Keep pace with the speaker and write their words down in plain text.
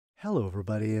Hello,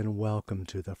 everybody, and welcome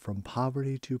to the From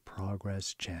Poverty to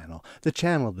Progress channel, the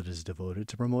channel that is devoted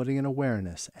to promoting an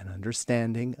awareness and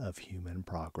understanding of human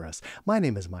progress. My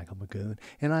name is Michael Magoon,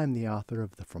 and I am the author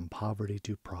of the From Poverty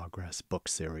to Progress book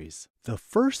series. The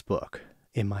first book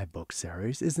in my book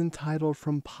series is entitled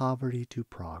From Poverty to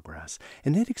Progress,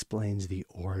 and it explains the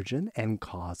origin and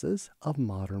causes of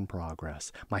modern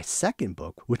progress. My second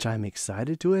book, which I'm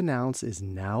excited to announce is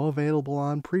now available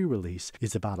on pre-release,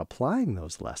 is about applying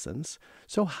those lessons,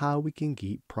 so how we can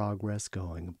keep progress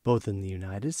going, both in the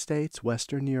United States,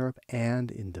 Western Europe,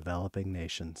 and in developing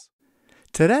nations.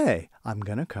 Today, I'm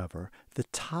going to cover the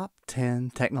top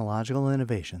 10 technological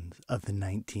innovations of the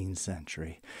 19th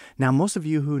century. Now, most of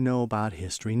you who know about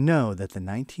history know that the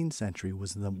 19th century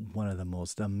was one of the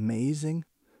most amazing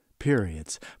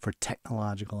periods for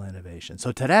technological innovation.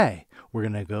 So today, we're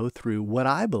going to go through what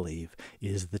I believe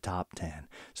is the top 10.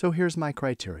 So here's my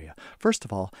criteria. First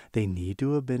of all, they need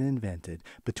to have been invented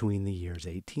between the years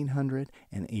 1800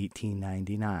 and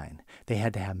 1899. They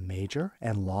had to have major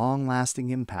and long-lasting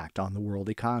impact on the world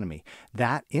economy.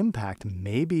 That impact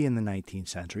may be in the 19th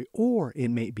century, or it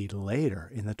may be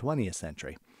later in the 20th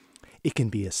century. It can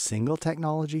be a single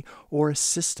technology or a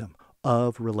system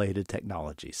of related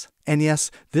technologies. And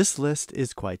yes, this list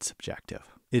is quite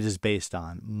subjective. It is based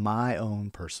on my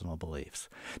own personal beliefs.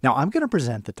 Now, I'm going to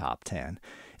present the top 10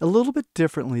 a little bit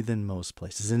differently than most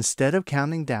places. Instead of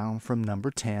counting down from number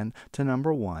 10 to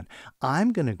number 1,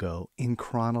 I'm going to go in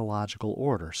chronological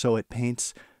order, so it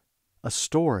paints a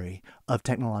story of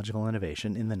technological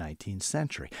innovation in the 19th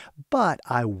century. But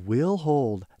I will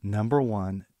hold number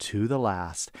 1 to the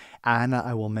last, and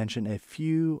I will mention a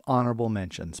few honorable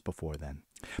mentions before then.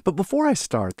 But before I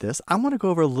start this, I want to go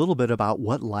over a little bit about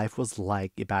what life was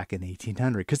like back in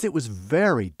 1800, because it was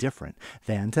very different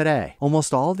than today.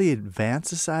 Almost all the advanced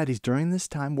societies during this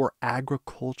time were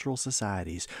agricultural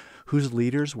societies whose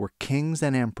leaders were kings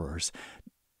and emperors.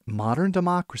 Modern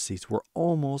democracies were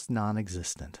almost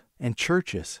non-existent, and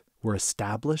churches were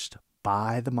established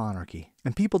by the monarchy,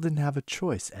 and people didn't have a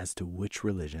choice as to which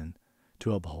religion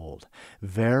to uphold.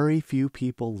 Very few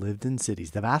people lived in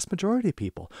cities. The vast majority of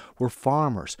people were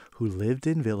farmers who lived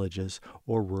in villages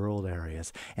or rural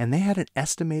areas, and they had an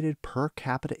estimated per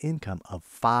capita income of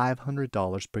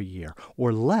 $500 per year,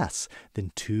 or less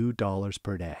than $2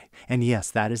 per day. And yes,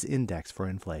 that is indexed for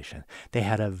inflation. They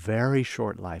had a very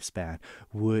short lifespan,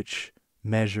 which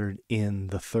measured in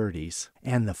the 30s,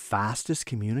 and the fastest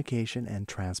communication and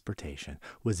transportation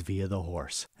was via the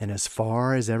horse. And as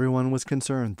far as everyone was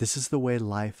concerned, this is the way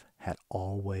life had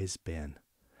always been.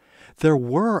 There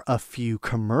were a few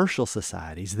commercial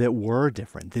societies that were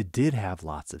different, that did have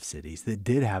lots of cities, that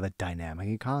did have a dynamic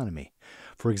economy.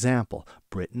 For example,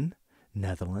 Britain,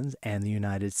 Netherlands, and the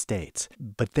United States.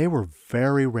 But they were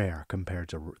very rare compared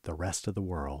to the rest of the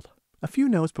world. A few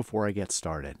notes before I get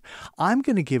started. I'm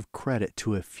going to give credit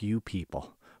to a few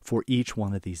people for each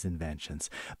one of these inventions.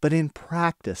 But in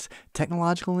practice,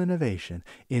 technological innovation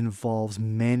involves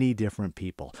many different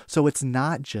people. So it's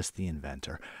not just the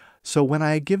inventor. So when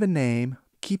I give a name,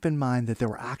 keep in mind that there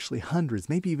were actually hundreds,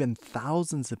 maybe even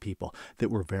thousands of people that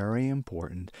were very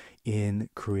important in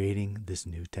creating this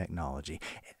new technology.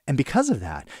 And because of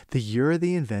that, the year of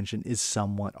the invention is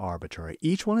somewhat arbitrary.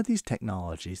 Each one of these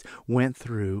technologies went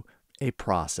through a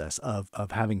process of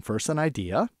having first an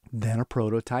idea, then a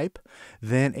prototype,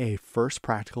 then a first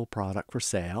practical product for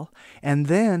sale, and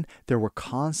then there were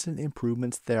constant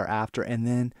improvements thereafter, and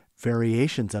then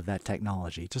variations of that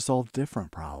technology to solve different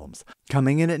problems.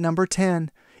 Coming in at number 10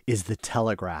 is the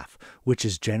telegraph, which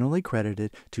is generally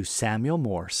credited to Samuel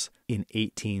Morse in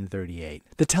 1838.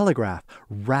 The telegraph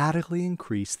radically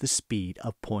increased the speed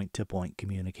of point-to-point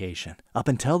communication. Up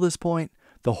until this point,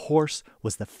 the horse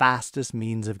was the fastest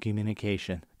means of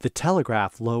communication. The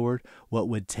telegraph lowered what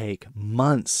would take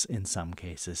months in some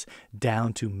cases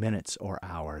down to minutes or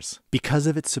hours. Because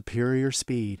of its superior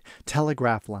speed,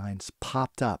 telegraph lines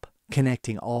popped up,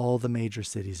 connecting all the major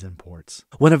cities and ports.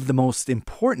 One of the most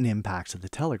important impacts of the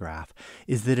telegraph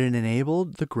is that it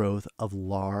enabled the growth of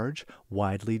large,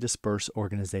 widely dispersed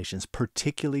organizations,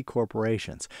 particularly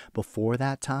corporations. Before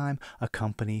that time, a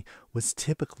company was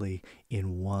typically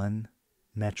in one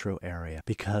metro area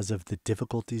because of the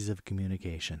difficulties of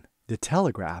communication. The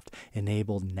telegraph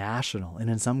enabled national and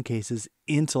in some cases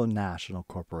international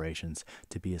corporations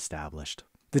to be established.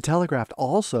 The telegraph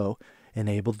also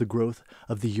enabled the growth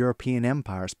of the European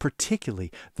empires,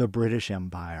 particularly the British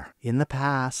Empire. In the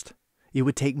past, it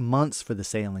would take months for the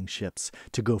sailing ships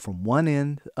to go from one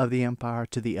end of the empire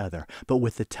to the other, but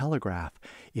with the telegraph,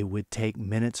 it would take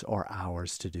minutes or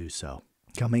hours to do so.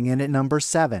 Coming in at number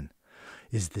 7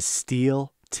 is the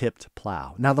steel tipped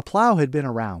plow. Now, the plow had been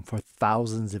around for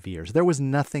thousands of years. There was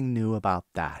nothing new about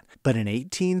that. But in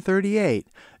 1838,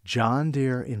 John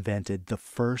Deere invented the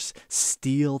first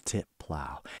steel-tipped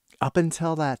plow. Up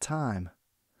until that time,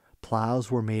 plows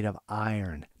were made of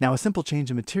iron. Now, a simple change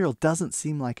in material doesn't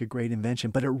seem like a great invention,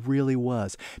 but it really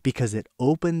was, because it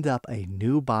opened up a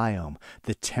new biome,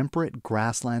 the temperate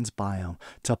grasslands biome,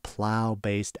 to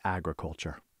plow-based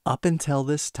agriculture. Up until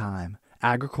this time,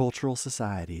 agricultural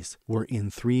societies were in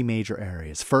three major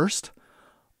areas. First,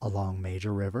 along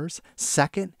major rivers.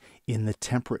 Second, in the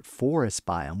temperate forest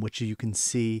biome, which you can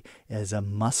see as a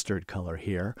mustard color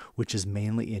here, which is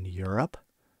mainly in Europe,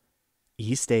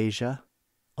 East Asia,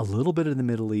 a little bit of the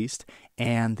Middle East,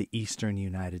 and the eastern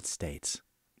United States.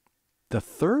 The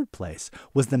third place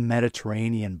was the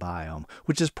Mediterranean biome,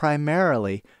 which is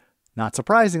primarily, not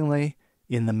surprisingly,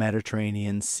 in the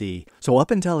Mediterranean Sea. So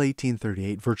up until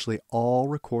 1838, virtually all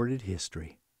recorded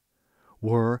history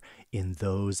were in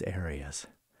those areas.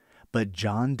 But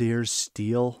John Deere's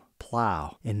steel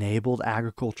plow enabled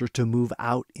agriculture to move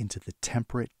out into the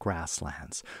temperate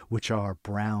grasslands, which are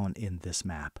brown in this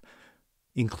map,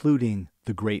 including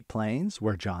the Great Plains,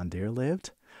 where John Deere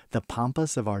lived, the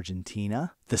Pampas of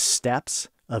Argentina, the steppes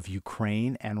of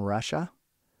Ukraine and Russia,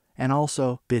 and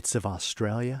also bits of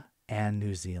Australia and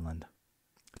New Zealand.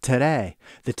 Today,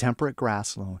 the temperate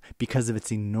grassland, because of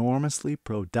its enormously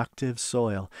productive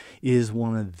soil, is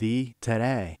one of the,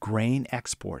 today, grain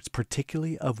exports,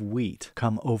 particularly of wheat,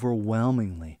 come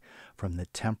overwhelmingly from the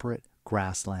temperate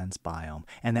grasslands biome,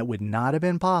 and that would not have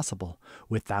been possible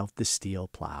without the steel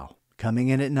plow. Coming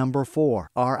in at number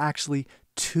 4 are actually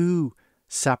two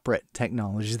separate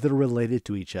technologies that are related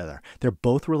to each other. They're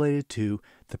both related to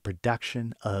the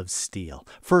production of steel.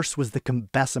 First was the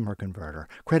Bessemer converter,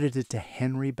 credited to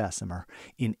Henry Bessemer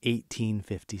in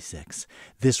 1856.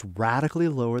 This radically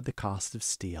lowered the cost of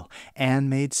steel and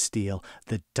made steel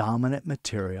the dominant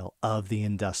material of the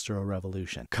Industrial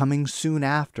Revolution. Coming soon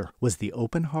after was the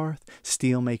open hearth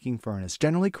steelmaking furnace,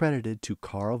 generally credited to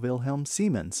Carl Wilhelm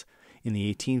Siemens in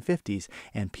the 1850s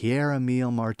and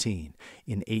Pierre-Emile Martin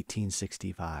in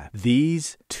 1865.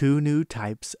 These two new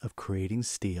types of creating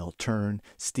steel turned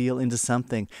steel into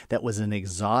something that was an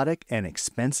exotic and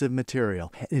expensive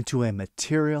material, into a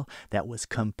material that was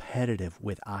competitive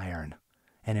with iron,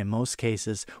 and in most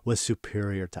cases was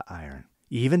superior to iron.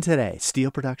 Even today,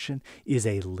 steel production is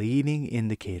a leading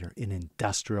indicator in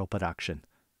industrial production.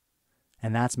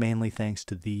 And that's mainly thanks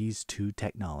to these two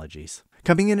technologies.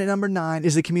 Coming in at number 9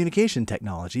 is the communication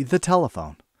technology, the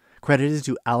telephone, credited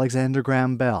to Alexander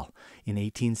Graham Bell in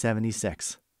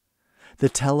 1876. The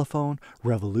telephone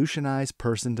revolutionized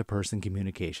person-to-person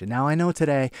communication. Now, I know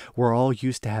today we're all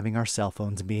used to having our cell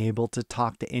phones and being able to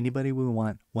talk to anybody we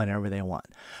want whenever they want.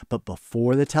 But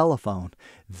before the telephone,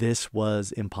 this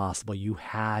was impossible. You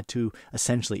had to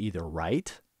essentially either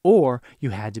write, or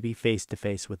you had to be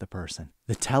face-to-face with a person.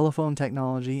 The telephone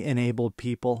technology enabled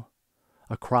people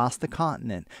across the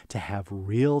continent to have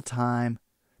real-time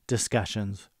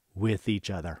discussions with each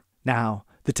other. Now,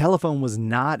 the telephone was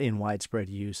not in widespread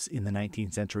use in the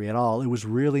 19th century at all. It was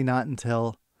really not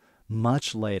until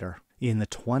much later, in the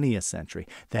 20th century,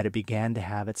 that it began to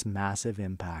have its massive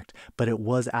impact. But it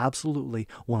was absolutely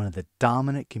one of the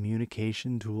dominant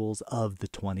communication tools of the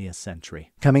 20th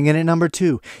century. Coming in at number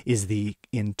 2 is the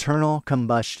internal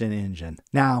combustion engine.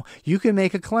 Now, you can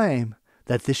make a claim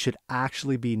that this should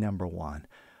actually be number 1,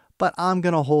 but I'm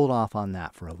going to hold off on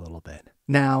that for a little bit.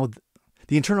 Now,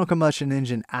 the internal combustion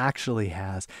engine actually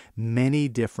has many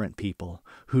different people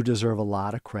who deserve a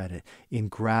lot of credit in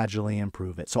gradually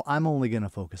improve it. So I'm only going to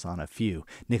focus on a few.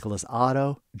 Nicholas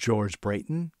Otto, George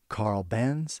Brayton, Carl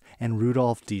Benz, and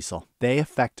Rudolf Diesel. They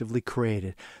effectively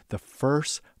created the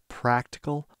first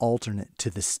practical alternate to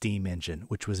the steam engine,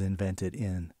 which was invented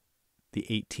in the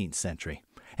 18th century.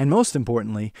 And most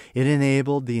importantly, it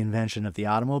enabled the invention of the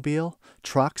automobile,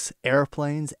 trucks,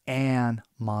 airplanes, and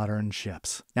modern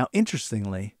ships. Now,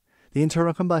 interestingly, the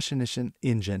internal combustion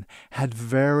engine had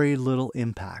very little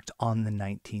impact on the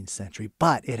 19th century,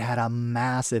 but it had a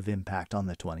massive impact on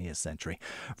the 20th century.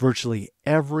 Virtually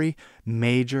every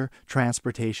major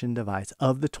transportation device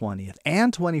of the 20th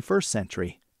and 21st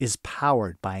century is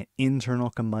powered by an internal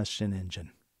combustion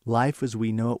engine. Life as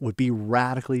we know it would be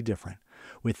radically different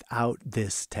without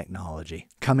this technology.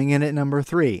 Coming in at number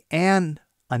 3, and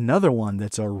another one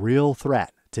that's a real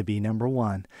threat to be number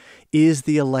 1, is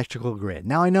the electrical grid.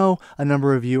 Now, I know a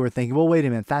number of you are thinking, well, wait a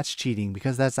minute, that's cheating,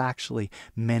 because that's actually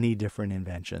many different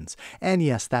inventions. And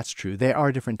yes, that's true. There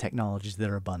are different technologies that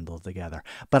are bundled together.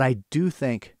 But I do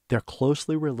think They're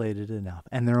closely related enough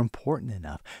and they're important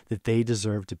enough that they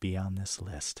deserve to be on this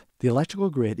list. The electrical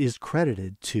grid is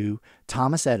credited to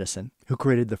Thomas Edison, who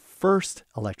created the first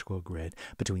electrical grid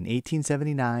between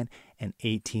 1879 and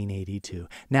 1882.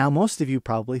 Now, most of you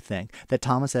probably think that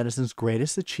Thomas Edison's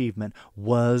greatest achievement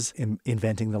was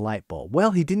inventing the light bulb.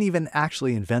 Well, he didn't even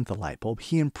actually invent the light bulb.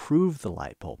 He improved the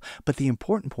light bulb. But the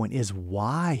important point is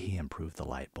why he improved the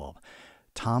light bulb.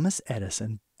 Thomas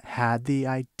Edison had the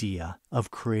idea of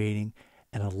creating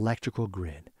an electrical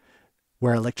grid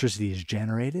where electricity is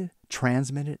generated,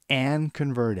 transmitted, and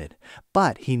converted.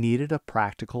 But he needed a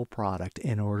practical product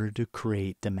in order to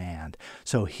create demand.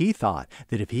 So he thought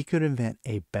that if he could invent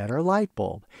a better light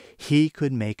bulb, he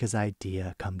could make his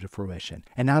idea come to fruition.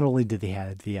 And not only did he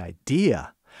have the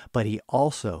idea, but he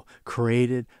also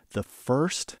created the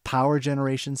first power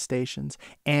generation stations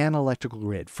and electrical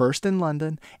grid, first in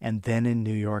London and then in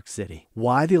New York City.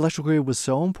 Why the electrical grid was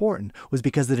so important was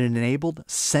because it enabled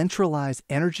centralized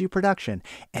energy production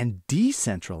and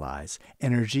decentralized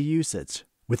energy usage.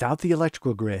 Without the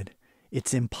electrical grid,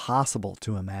 it's impossible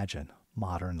to imagine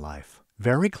modern life.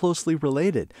 Very closely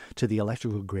related to the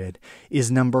electrical grid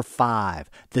is number 5,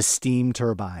 the steam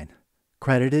turbine,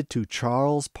 credited to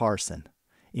Charles Parson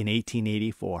in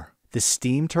 1884. The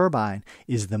steam turbine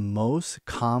is the most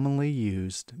commonly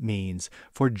used means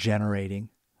for generating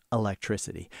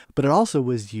electricity, but it also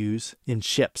was used in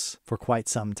ships for quite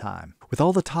some time. With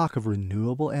all the talk of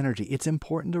renewable energy, it's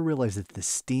important to realize that the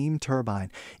steam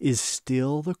turbine is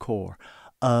still the core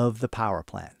of the power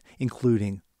plant,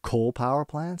 including coal power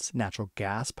plants, natural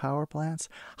gas power plants,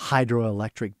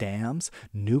 hydroelectric dams,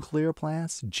 nuclear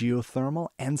plants, geothermal,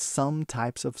 and some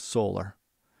types of solar.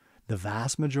 The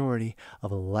vast majority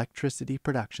of electricity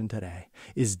production today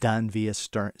is done via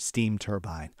steam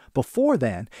turbine. Before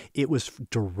then, it was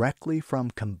directly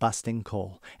from combusting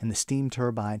coal, and the steam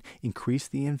turbine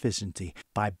increased the efficiency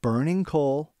by burning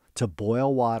coal to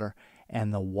boil water,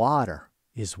 and the water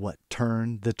is what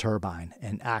turned the turbine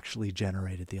and actually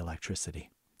generated the electricity.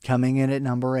 Coming in at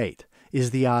number 8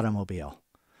 is the automobile.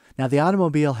 Now, the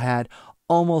automobile had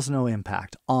almost no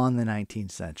impact on the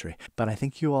 19th century, but I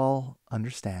think you all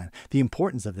understand the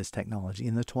importance of this technology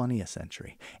in the 20th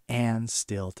century and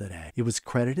still today. It was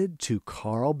credited to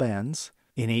Carl Benz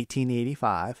in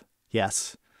 1885.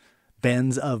 Yes,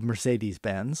 Benz of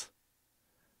Mercedes-Benz.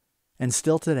 And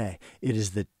still today, it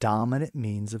is the dominant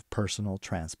means of personal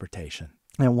transportation.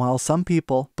 And while some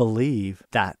people believe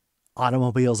that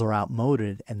automobiles are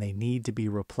outmoded and they need to be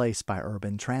replaced by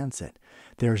urban transit,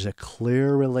 there's a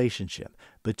clear relationship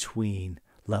between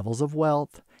levels of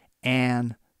wealth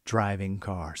and driving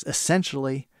cars.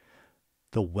 Essentially,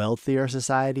 the wealthier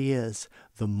society is,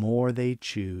 the more they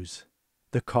choose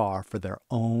the car for their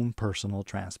own personal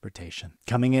transportation.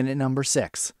 Coming in at number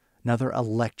 6, another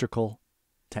electrical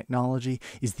technology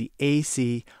is the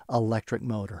AC electric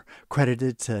motor,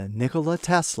 credited to Nikola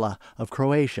Tesla of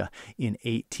Croatia in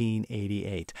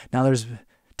 1888. Now,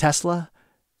 Tesla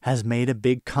has made a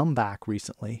big comeback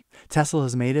recently. Tesla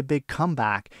has made a big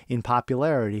comeback in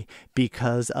popularity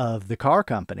because of the car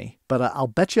company. But I'll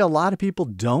bet you a lot of people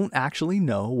don't actually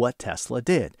know what Tesla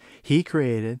did. He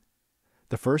created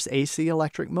the first AC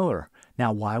electric motor.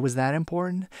 Now, why was that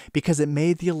important? Because it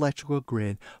made the electrical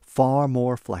grid far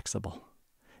more flexible.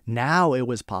 Now it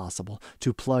was possible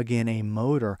to plug in a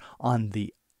motor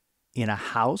in a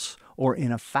house or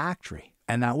in a factory,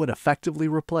 and that would effectively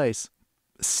replace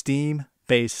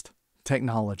steam-based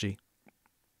technology,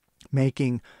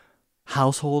 making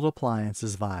household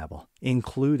appliances viable,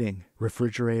 including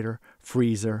refrigerator,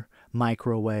 freezer,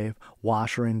 microwave,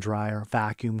 washer and dryer,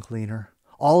 vacuum cleaner.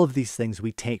 All of these things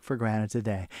we take for granted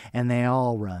today, and they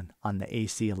all run on the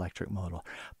AC electric motor.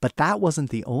 But that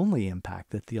wasn't the only impact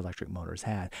that the electric motors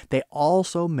had. They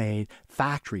also made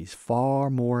factories far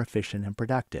more efficient and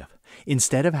productive.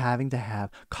 Instead of having to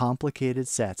have complicated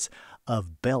sets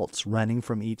of belts running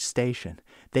from each station,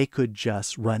 they could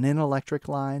just run in electric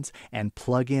lines and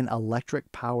plug in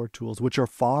electric power tools, which are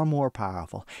far more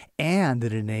powerful, and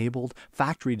it enabled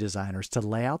factory designers to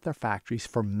lay out their factories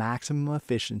for maximum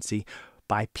efficiency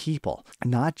by people,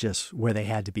 not just where they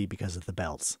had to be because of the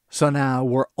belts. So now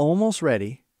we're almost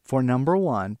ready for number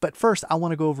 1, but first I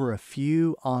want to go over a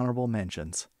few honorable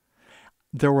mentions.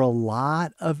 There were a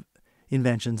lot of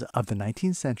inventions of the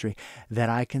 19th century that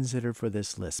I considered for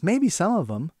this list. Maybe some of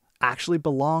them actually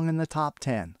belong in the top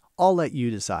 10. I'll let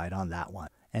you decide on that one.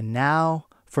 And now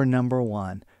for number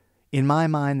 1. In my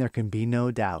mind, there can be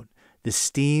no doubt the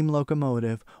steam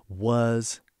locomotive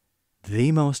was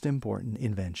the most important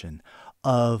invention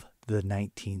of the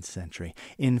 19th century.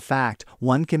 In fact,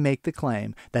 one can make the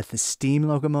claim that the steam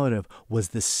locomotive was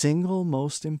the single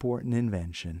most important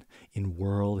invention in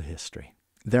world history.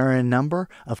 There are a number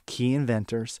of key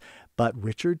inventors, but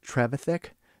Richard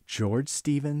Trevithick, George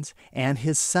Stevens, and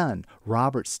his son,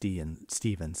 Robert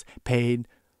Stevens, played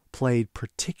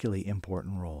particularly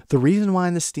important role. The reason why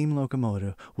the steam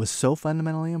locomotive was so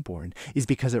fundamentally important is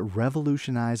because it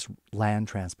revolutionized land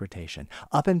transportation.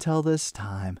 Up until this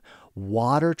time,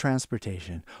 water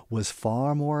transportation was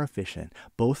far more efficient,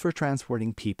 both for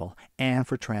transporting people and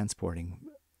for transporting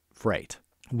freight.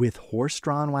 With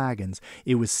horse-drawn wagons,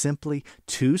 it was simply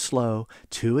too slow,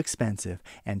 too expensive,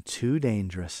 and too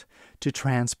dangerous to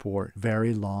transport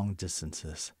very long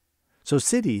distances. So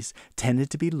cities tended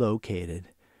to be located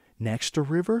next to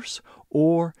rivers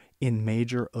or in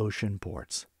major ocean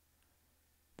ports.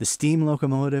 The steam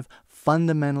locomotive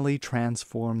fundamentally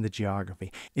transformed the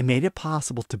geography. It made it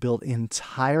possible to build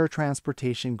entire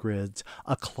transportation grids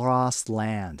across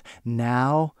land.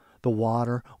 Now, the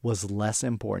water was less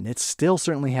important. It still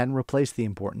certainly hadn't replaced the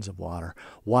importance of water.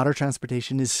 Water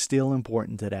transportation is still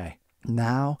important today.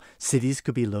 Now, cities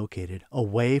could be located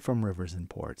away from rivers and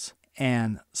ports,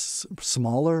 and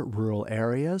smaller rural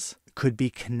areas could be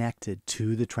connected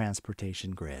to the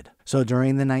transportation grid. So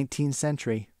during the 19th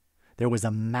century, there was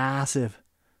a massive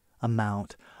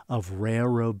amount of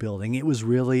railroad building. It was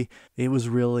really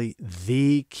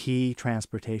the key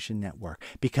transportation network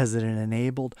because it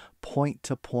enabled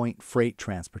point-to-point freight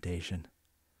transportation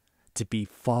to be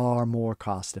far more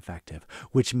cost-effective,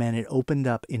 which meant it opened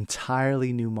up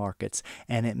entirely new markets,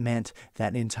 and it meant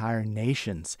that entire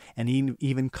nations and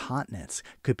even continents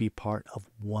could be part of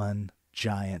one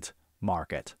giant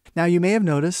market. Now, you may have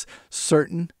noticed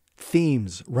certain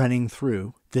themes running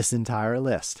through this entire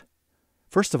list.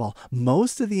 First of all,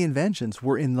 most of the inventions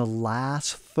were in the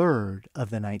last third of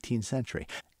the 19th century,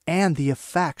 and the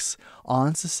effects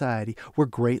on society were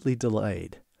greatly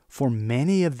delayed. For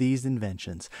many of these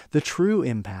inventions, the true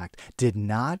impact did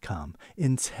not come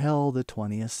until the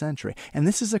 20th century. And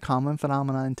this is a common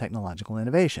phenomenon in technological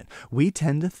innovation. We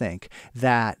tend to think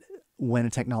that when a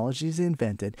technology is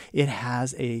invented, it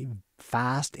has a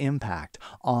fast impact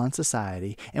on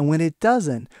society. And when it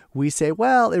doesn't, we say,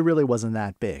 well, it really wasn't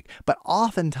that big. But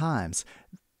oftentimes,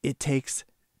 it takes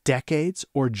decades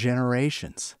or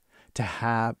generations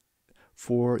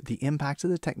for the impact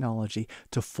of the technology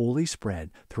to fully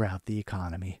spread throughout the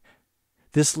economy.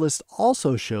 This list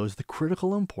also shows the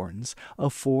critical importance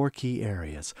of 4 key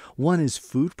areas. One is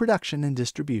food production and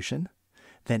distribution,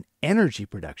 then energy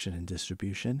production and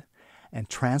distribution, and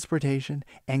transportation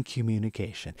and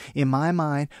communication. In my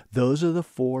mind, those are the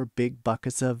 4 big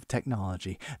buckets of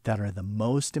technology that are the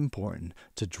most important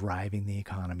to driving the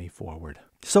economy forward.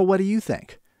 So what do you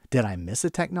think? Did I miss a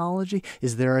technology?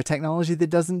 Is there a technology that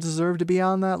doesn't deserve to be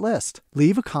on that list?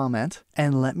 Leave a comment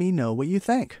and let me know what you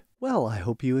think. Well, I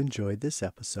hope you enjoyed this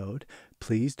episode.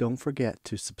 Please don't forget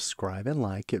to subscribe and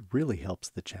like. It really helps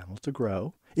the channel to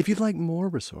grow. If you'd like more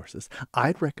resources,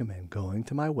 I'd recommend going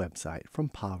to my website,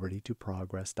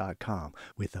 FromPovertyToProgress.com.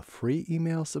 With a free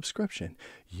email subscription,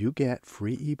 you get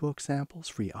free ebook samples,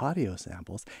 free audio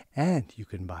samples, and you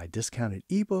can buy discounted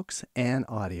ebooks and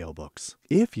audiobooks.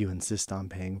 If you insist on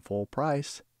paying full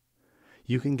price,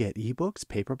 you can get ebooks,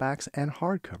 paperbacks, and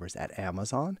hardcovers at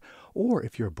Amazon, or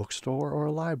if you're a bookstore or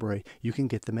a library, you can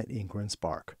get them at Inker and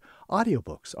Spark.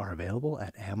 Audiobooks are available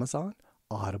at Amazon,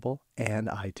 Audible, and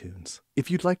iTunes.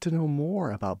 If you'd like to know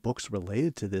more about books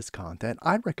related to this content,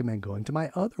 I'd recommend going to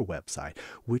my other website,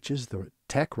 which is the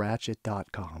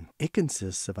techratchet.com. It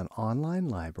consists of an online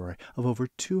library of over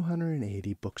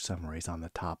 280 book summaries on the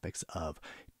topics of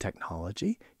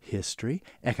technology, history,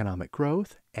 economic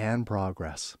growth, and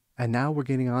progress. And now we're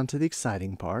getting on to the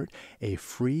exciting part, a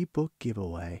free book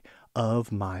giveaway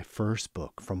of my first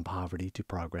book, From Poverty to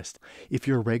Progress. If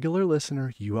you're a regular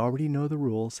listener, you already know the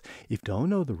rules. If you don't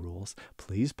know the rules,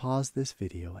 please pause this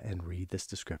video and read this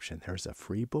description. There's a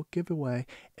free book giveaway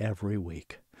every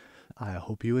week. I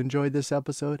hope you enjoyed this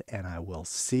episode, and I will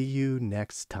see you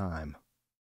next time.